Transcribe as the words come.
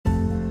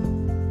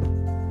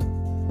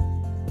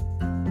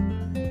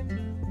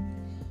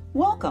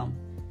Welcome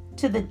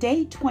to the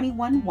Day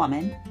 21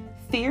 Woman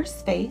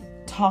Fierce Faith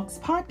Talks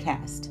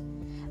podcast,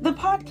 the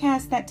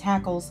podcast that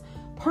tackles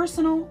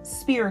personal,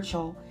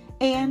 spiritual,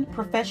 and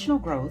professional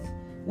growth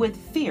with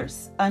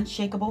fierce,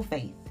 unshakable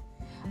faith.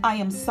 I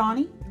am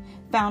Sonny,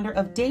 founder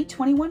of Day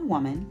 21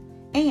 Woman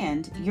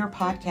and your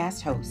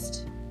podcast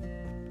host.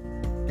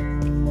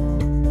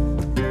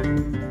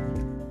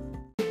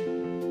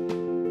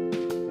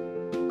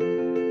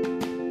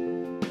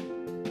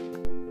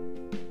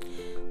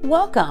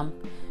 Welcome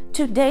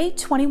to Day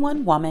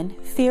 21 Woman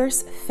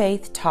Fierce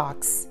Faith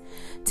Talks.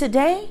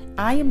 Today,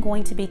 I am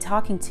going to be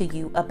talking to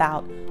you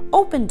about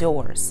open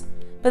doors,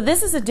 but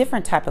this is a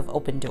different type of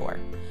open door.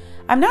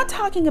 I'm not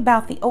talking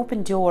about the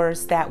open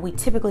doors that we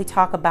typically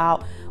talk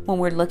about when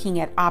we're looking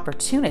at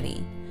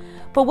opportunity,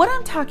 but what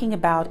I'm talking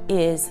about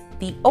is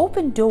the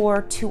open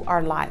door to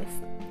our life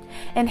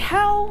and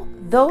how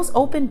those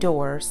open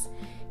doors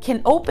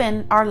can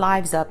open our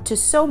lives up to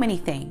so many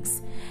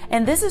things.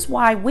 And this is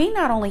why we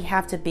not only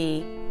have to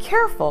be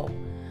careful,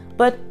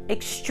 but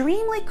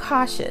extremely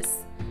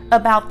cautious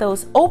about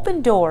those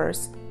open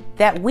doors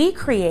that we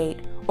create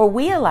or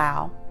we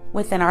allow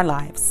within our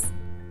lives.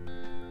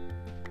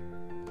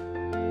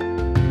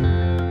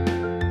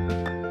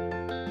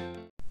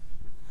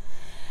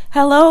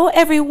 Hello,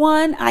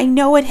 everyone. I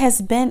know it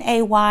has been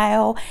a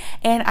while,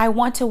 and I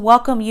want to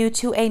welcome you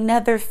to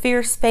another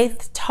Fierce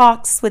Faith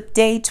Talks with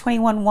Day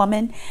 21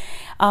 Woman.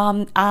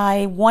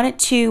 I wanted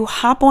to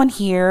hop on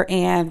here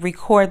and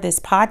record this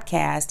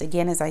podcast.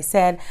 Again, as I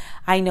said,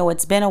 I know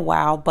it's been a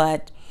while,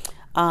 but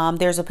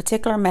there's a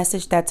particular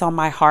message that's on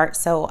my heart,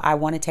 so I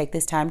want to take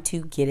this time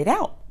to get it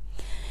out.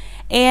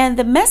 And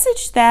the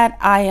message that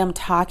I am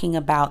talking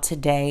about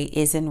today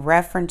is in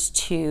reference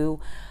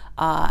to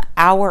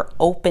our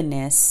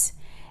openness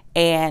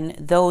and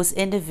those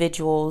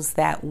individuals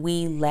that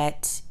we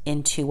let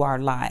into our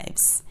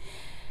lives.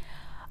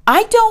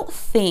 I don't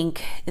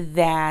think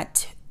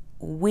that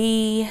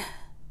we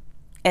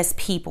as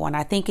people, and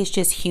I think it's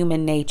just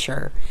human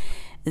nature,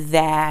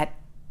 that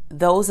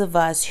those of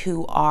us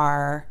who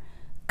are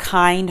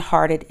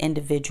kind-hearted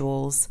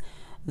individuals,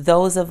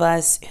 those of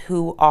us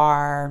who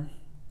are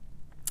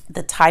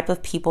the type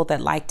of people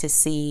that like to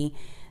see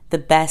the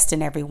best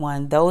in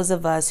everyone, those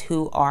of us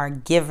who are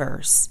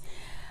givers,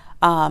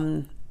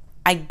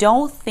 I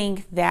don't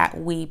think that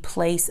we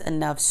place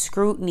enough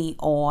scrutiny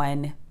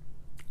on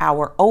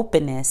our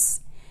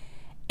openness.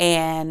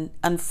 And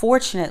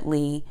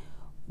unfortunately,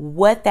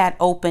 what that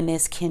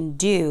openness can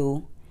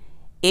do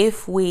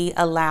if we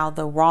allow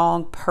the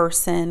wrong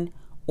person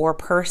or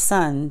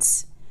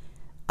persons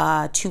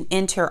to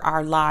enter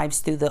our lives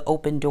through the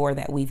open door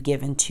that we've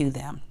given to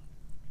them.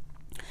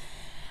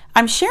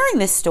 I'm sharing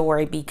this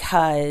story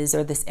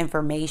this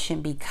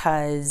information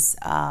because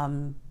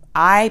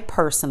I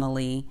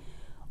personally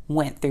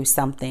went through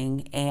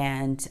something,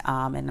 and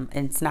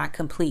it's not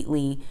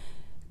completely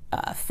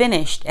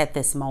finished at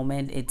this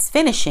moment. It's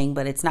finishing,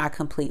 but it's not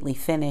completely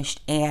finished.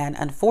 And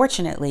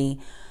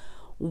unfortunately,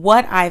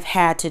 what I've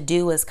had to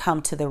do is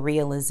come to the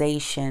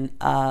realization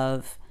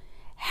of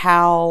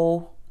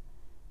how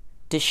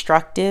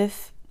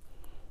destructive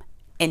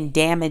and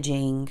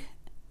damaging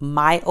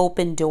my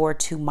open door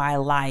to my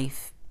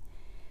life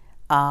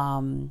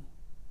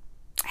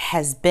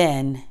has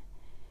been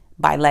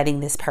by letting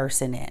this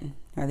person in,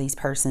 or these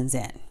persons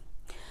in.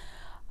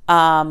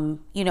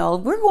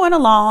 We're going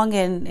along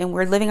and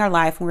we're living our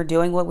life and we're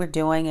doing what we're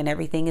doing and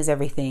everything is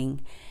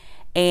everything.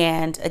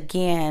 And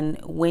again,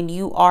 when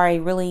you are a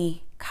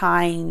really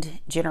kind,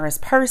 generous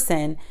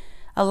person,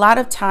 a lot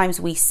of times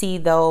we see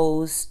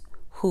those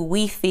who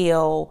we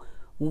feel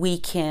we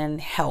can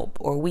help,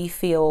 or we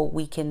feel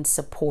we can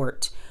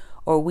support,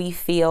 or we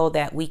feel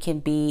that we can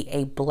be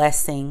a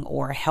blessing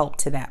or a help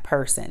to that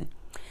person.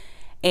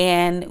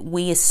 And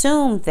we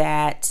assume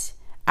that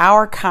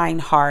our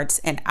kind hearts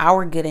and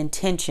our good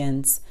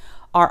intentions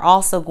are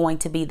also going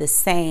to be the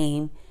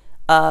same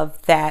of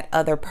that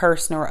other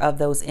person or of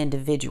those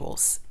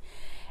individuals.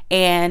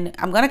 And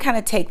I'm going to kind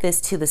of take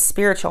this to the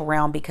spiritual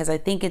realm because I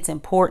think it's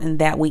important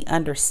that we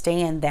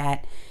understand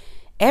that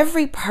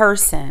every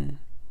person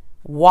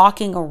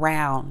walking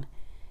around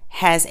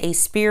has a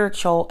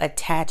spiritual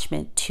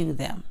attachment to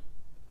them.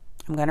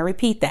 I'm going to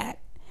repeat that.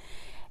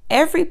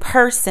 Every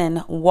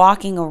person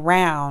walking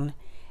around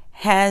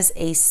has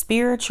a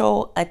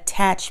spiritual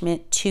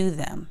attachment to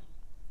them.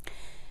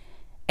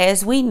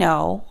 As we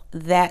know,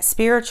 that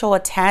spiritual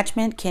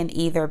attachment can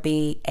either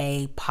be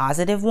a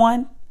positive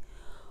one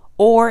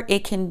or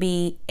it can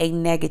be a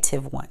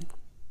negative one.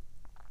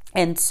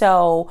 And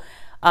so,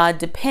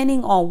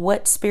 depending on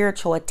what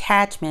spiritual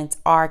attachments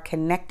are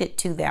connected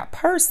to that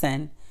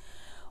person,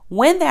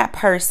 when that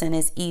person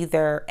is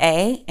either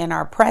A, in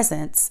our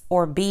presence,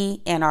 or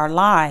B, in our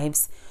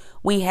lives,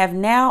 we have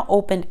now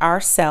opened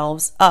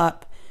ourselves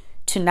up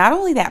to not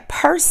only that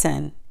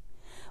person,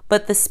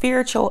 but the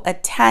spiritual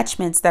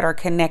attachments that are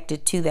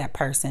connected to that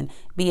person,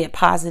 be it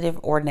positive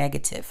or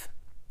negative.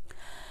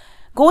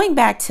 Going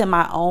back to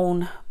my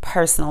own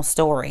personal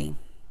story,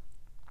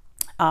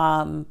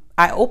 I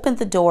opened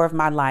the door of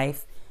my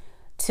life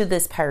to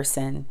this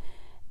person,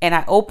 and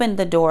I opened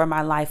the door of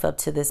my life up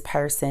to this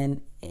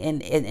person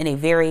in a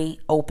very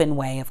open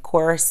way. Of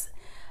course,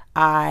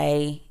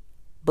 I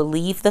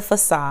believed the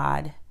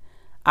facade.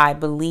 I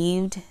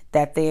believed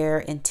that their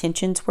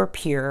intentions were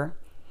pure.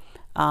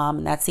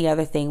 That's the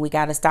other thing. We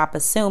got to stop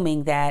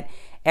assuming that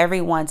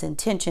everyone's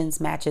intentions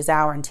matches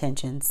our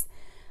intentions.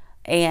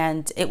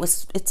 And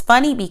it's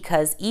funny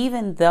because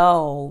even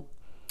though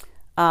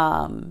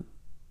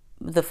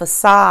the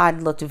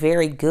facade looked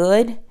very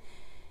good,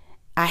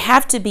 I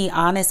have to be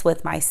honest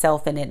with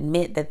myself and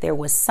admit that there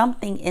was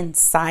something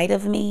inside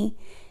of me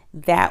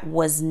that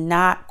was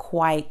not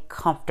quite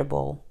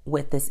comfortable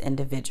with this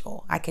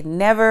individual. I could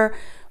never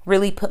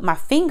really put my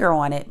finger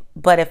on it,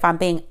 but if I'm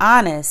being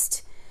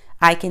honest,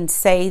 I can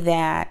say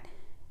that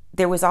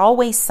there was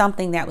always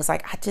something that was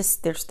like, I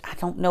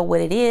don't know what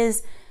it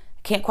is.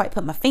 I can't quite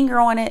put my finger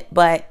on it,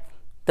 but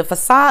the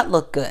facade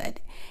looked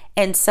good.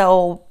 And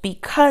so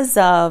because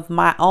of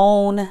my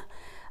own,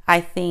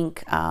 I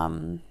think,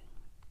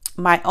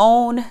 my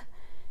own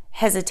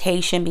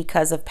hesitation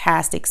because of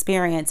past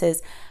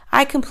experiences,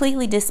 I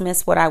completely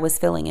dismissed what I was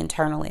feeling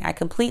internally. I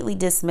completely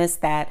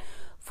dismissed that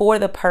for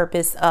the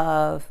purpose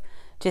of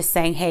just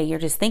saying, hey, you're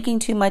just thinking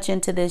too much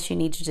into this. You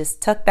need to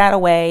just tuck that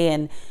away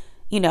and,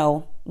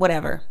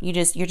 whatever. You're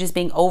just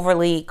being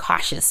overly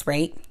cautious,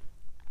 right?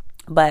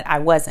 But I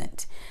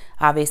wasn't,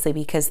 obviously,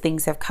 because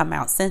things have come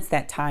out since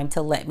that time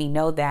to let me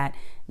know that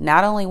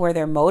not only were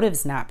their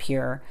motives not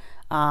pure,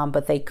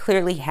 but they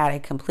clearly had a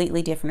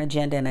completely different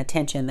agenda and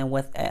intention than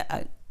what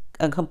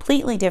a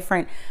completely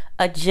different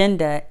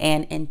agenda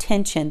and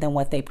intention than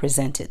what they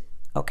presented.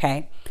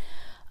 Okay.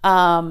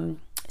 So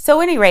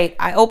at any rate,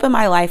 I opened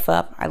my life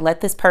up. I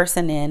let this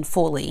person in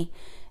fully.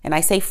 And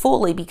I say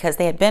fully because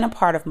they had been a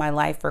part of my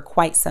life for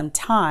quite some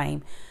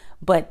time,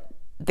 but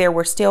there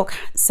were still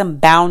some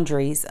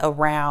boundaries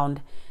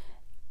around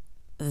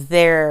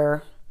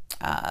their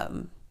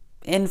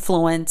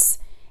influence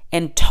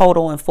and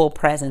total and full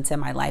presence in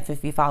my life,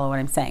 if you follow what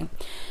I'm saying.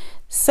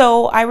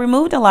 So I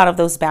removed a lot of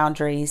those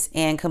boundaries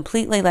and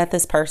completely let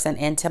this person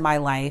into my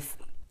life.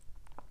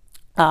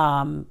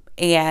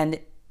 And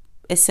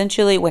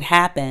essentially what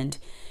happened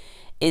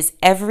is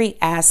every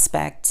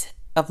aspect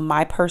of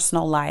my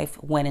personal life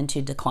went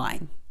into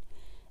decline.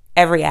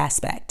 Every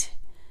aspect.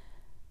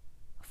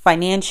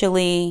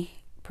 Financially,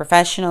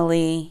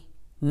 professionally,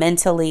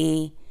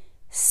 mentally,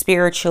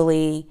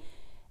 spiritually,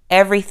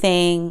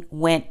 everything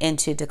went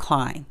into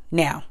decline.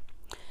 Now,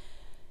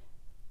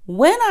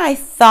 when I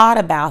thought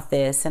about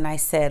this and I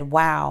said,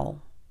 wow,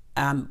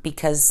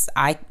 because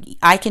I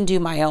can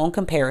do my own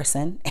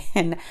comparison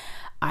and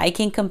I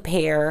can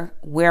compare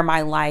where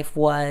my life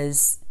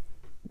was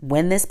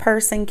when this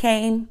person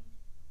came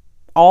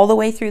all the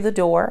way through the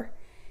door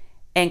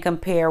and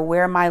compare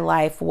where my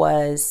life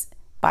was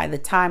by the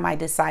time I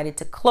decided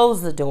to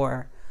close the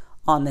door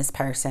on this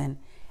person,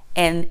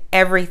 and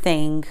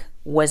everything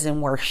was in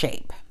worse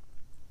shape.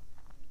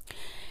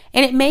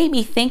 And it made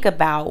me think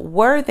about,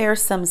 were there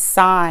some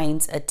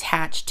signs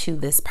attached to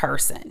this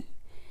person?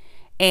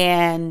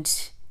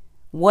 And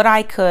what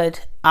I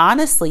could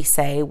honestly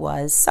say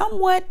was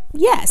somewhat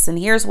yes. And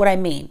here's what I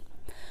mean.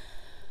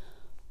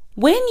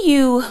 When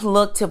you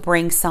look to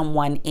bring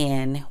someone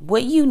in,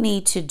 what you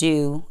need to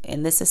do,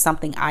 and this is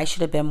something I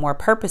should have been more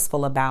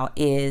purposeful about,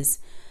 is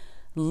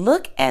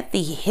look at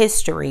the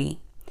history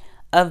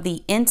of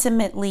the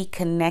intimately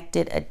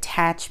connected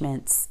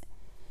attachments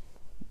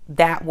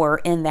that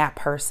were in that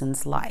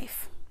person's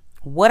life.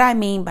 What I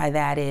mean by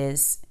that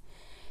is,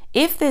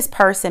 if this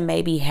person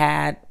maybe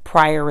had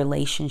prior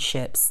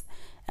relationships,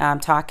 I'm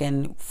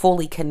talking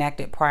fully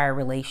connected prior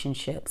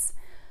relationships,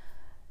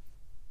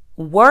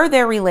 were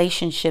their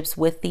relationships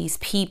with these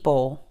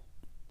people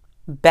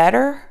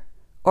better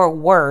or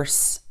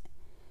worse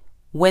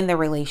when the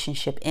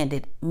relationship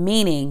ended?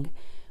 Meaning,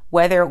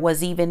 whether it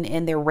was even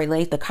in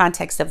the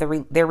context of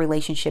their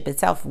relationship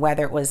itself,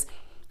 whether it was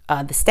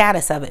the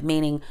status of it,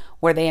 meaning,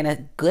 were they in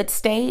a good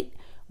state?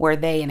 Were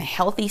they in a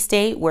healthy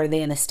state? Were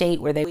they in a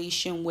state where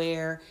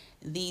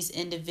these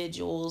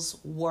individuals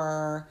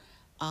were,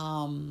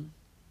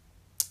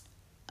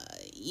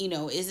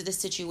 is it a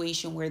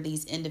situation where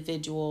these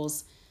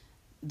individuals,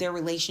 their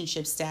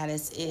relationship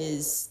status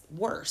is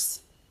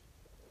worse?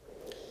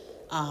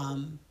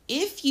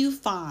 If you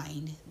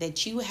find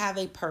that you have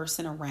a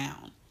person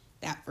around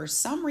that for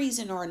some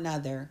reason or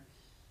another,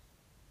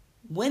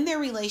 when their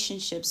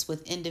relationships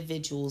with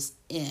individuals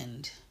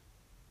end,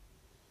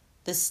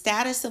 the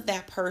status of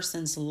that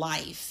person's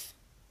life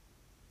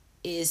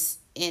is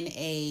in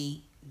a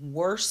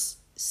worse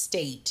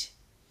state,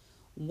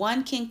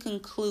 one can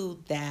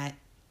conclude that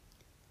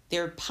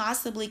there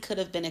possibly could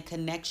have been a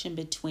connection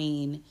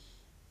between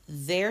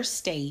their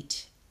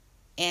state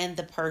and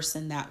the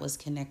person that was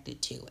connected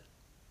to it.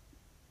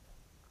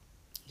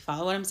 You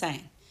follow what I'm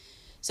saying?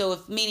 So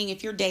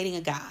if you're dating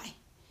a guy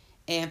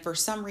and for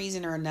some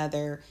reason or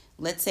another,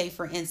 let's say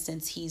for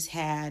instance, he's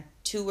had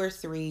 2 or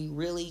 3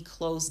 really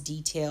close,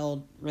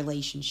 detailed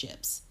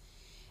relationships.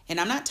 And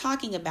I'm not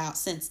talking about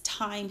since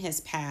time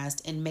has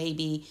passed and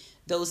maybe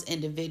those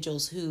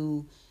individuals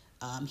who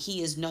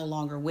he is no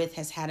longer with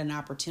has had an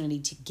opportunity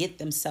to get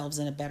themselves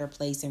in a better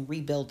place and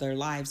rebuild their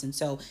lives. And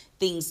so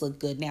things look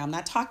good. Now, I'm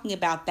not talking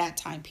about that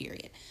time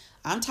period.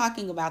 I'm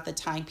talking about the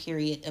time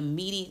period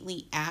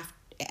immediately after,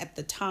 at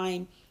the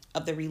time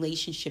of the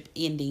relationship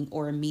ending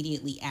or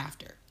immediately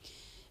after.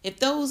 If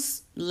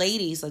those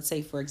ladies, let's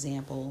say, for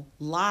example,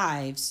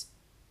 lives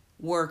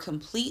were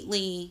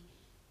completely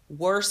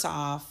worse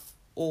off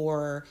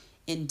or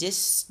in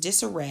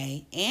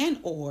disarray, and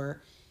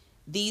or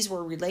these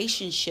were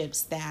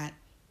relationships that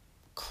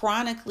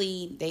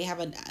chronically, they have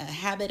a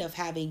habit of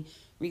having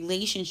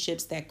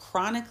relationships that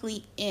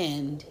chronically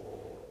end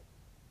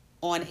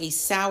on a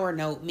sour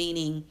note,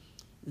 meaning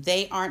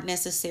they aren't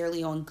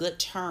necessarily on good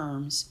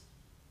terms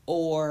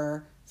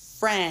or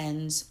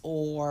friends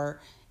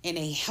or in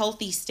a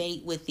healthy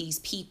state with these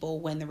people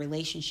when the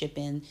relationship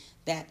ends,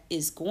 that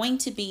is going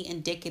to be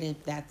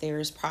indicative that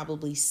there's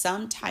probably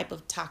some type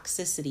of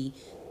toxicity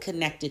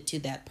connected to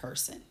that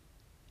person.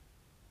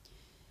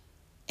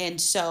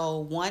 And so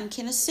one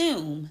can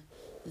assume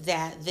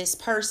that this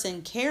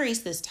person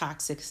carries this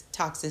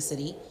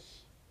toxicity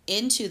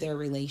into their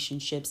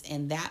relationships,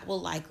 and that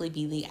will likely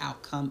be the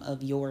outcome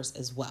of yours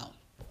as well.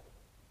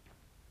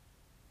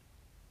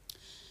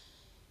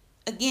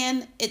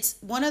 Again, it's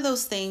one of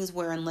those things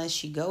where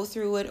unless you go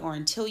through it or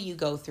until you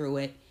go through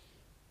it,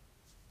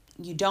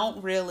 you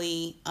don't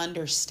really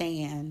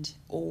understand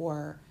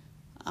or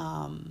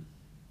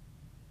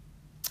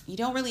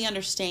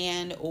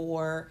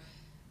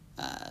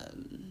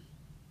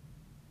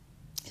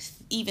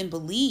even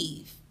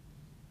believe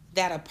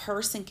that a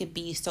person could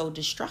be so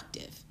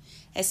destructive,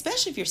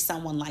 especially if you're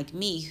someone like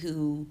me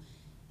who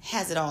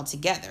has it all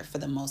together for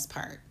the most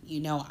part.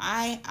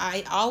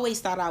 I always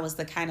thought I was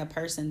the kind of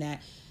person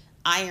that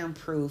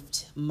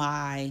iron-proofed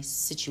my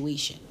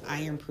situation.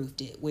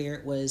 Iron-proofed it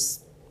where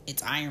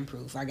it's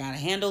iron-proof. I got a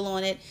handle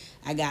on it.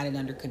 I got it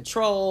under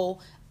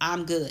control.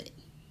 I'm good.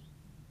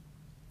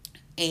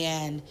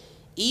 And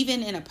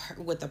even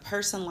with a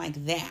person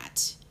like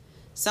that,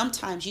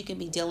 sometimes you can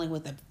be dealing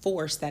with a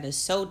force that is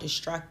so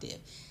destructive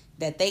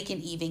that they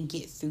can even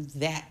get through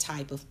that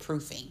type of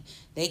proofing.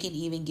 They can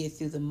even get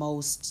through the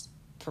most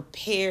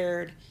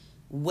prepared,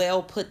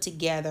 well put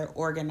together,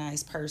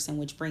 organized person,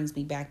 which brings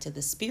me back to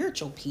the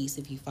spiritual piece.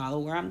 If you follow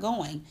where I'm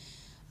going,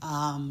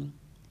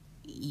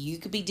 you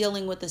could be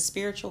dealing with a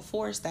spiritual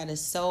force that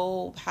is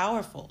so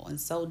powerful and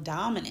so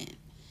dominant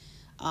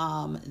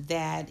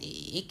that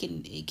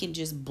it can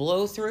just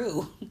blow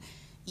through,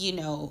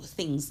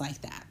 things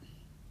like that.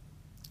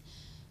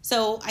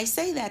 So I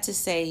say that to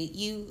say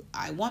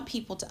I want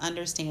people to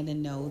understand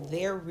and know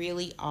there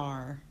really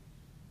are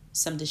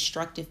some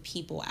destructive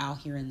people out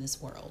here in this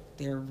world.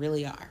 There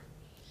really are.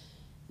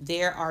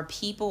 There are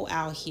people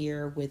out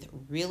here with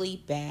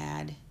really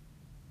bad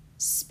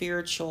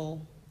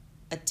spiritual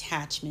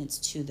attachments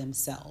to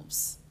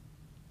themselves.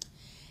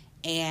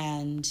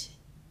 And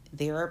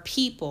there are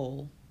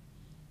people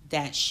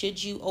that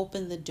should you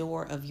open the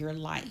door of your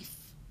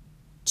life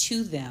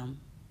to them,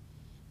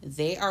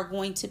 they are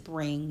going to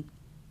bring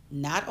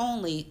not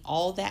only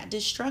all that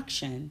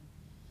destruction,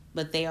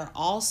 but they are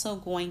also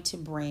going to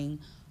bring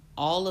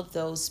all of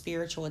those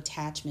spiritual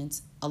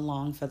attachments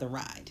along for the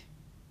ride.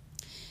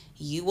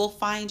 You will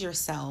find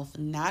yourself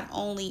not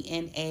only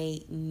in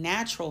a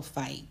natural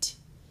fight,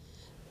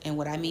 and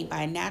what I mean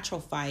by a natural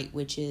fight,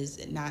 which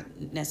is not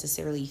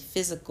necessarily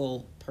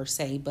physical per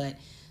se, but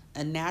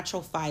a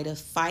natural fight of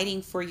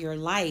fighting for your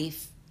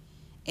life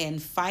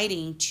and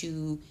fighting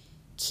to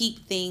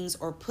keep things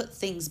or put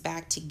things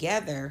back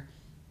together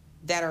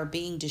that are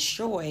being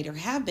destroyed or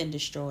have been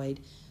destroyed,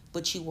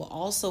 but you will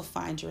also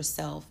find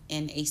yourself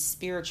in a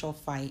spiritual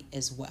fight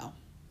as well.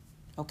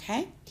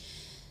 Okay?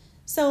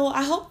 So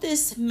I hope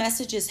this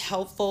message is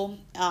helpful.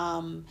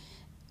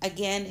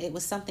 Again, it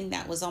was something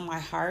that was on my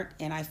heart,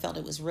 and I felt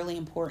it was really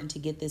important to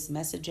get this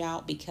message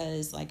out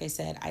because, like I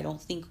said, I don't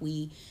think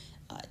we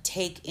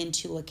take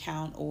into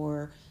account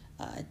or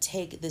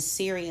take the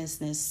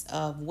seriousness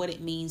of what it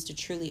means to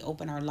truly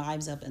open our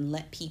lives up and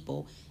let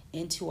people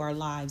into our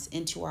lives,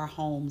 into our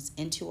homes,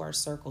 into our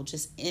circle,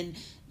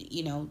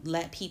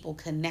 let people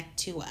connect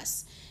to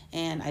us.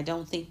 And I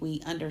don't think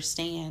we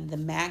understand the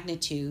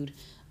magnitude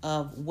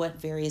of what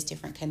various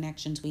different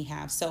connections we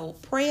have. So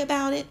pray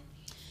about it.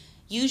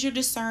 Use your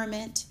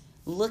discernment.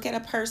 Look at a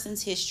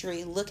person's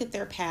history. Look at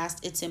their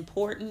past. It's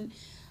important.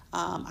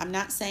 I'm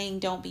not saying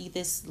don't be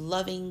this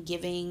loving,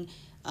 giving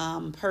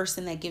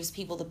person that gives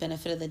people the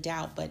benefit of the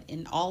doubt, but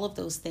in all of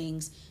those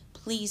things,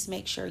 please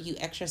make sure you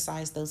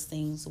exercise those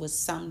things with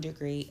some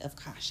degree of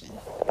caution.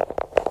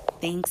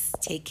 Thanks.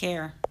 Take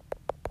care.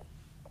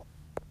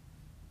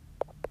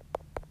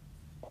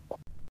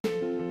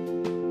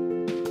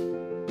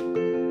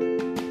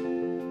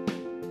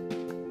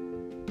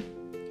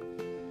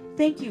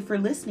 Thank you for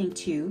listening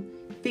to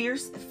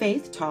Fierce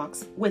Faith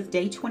Talks with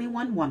Day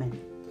 21 Woman.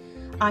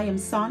 I am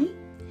Sonny,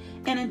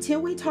 and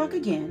until we talk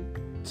again,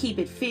 keep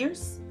it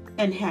fierce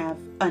and have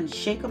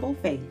unshakable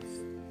faith.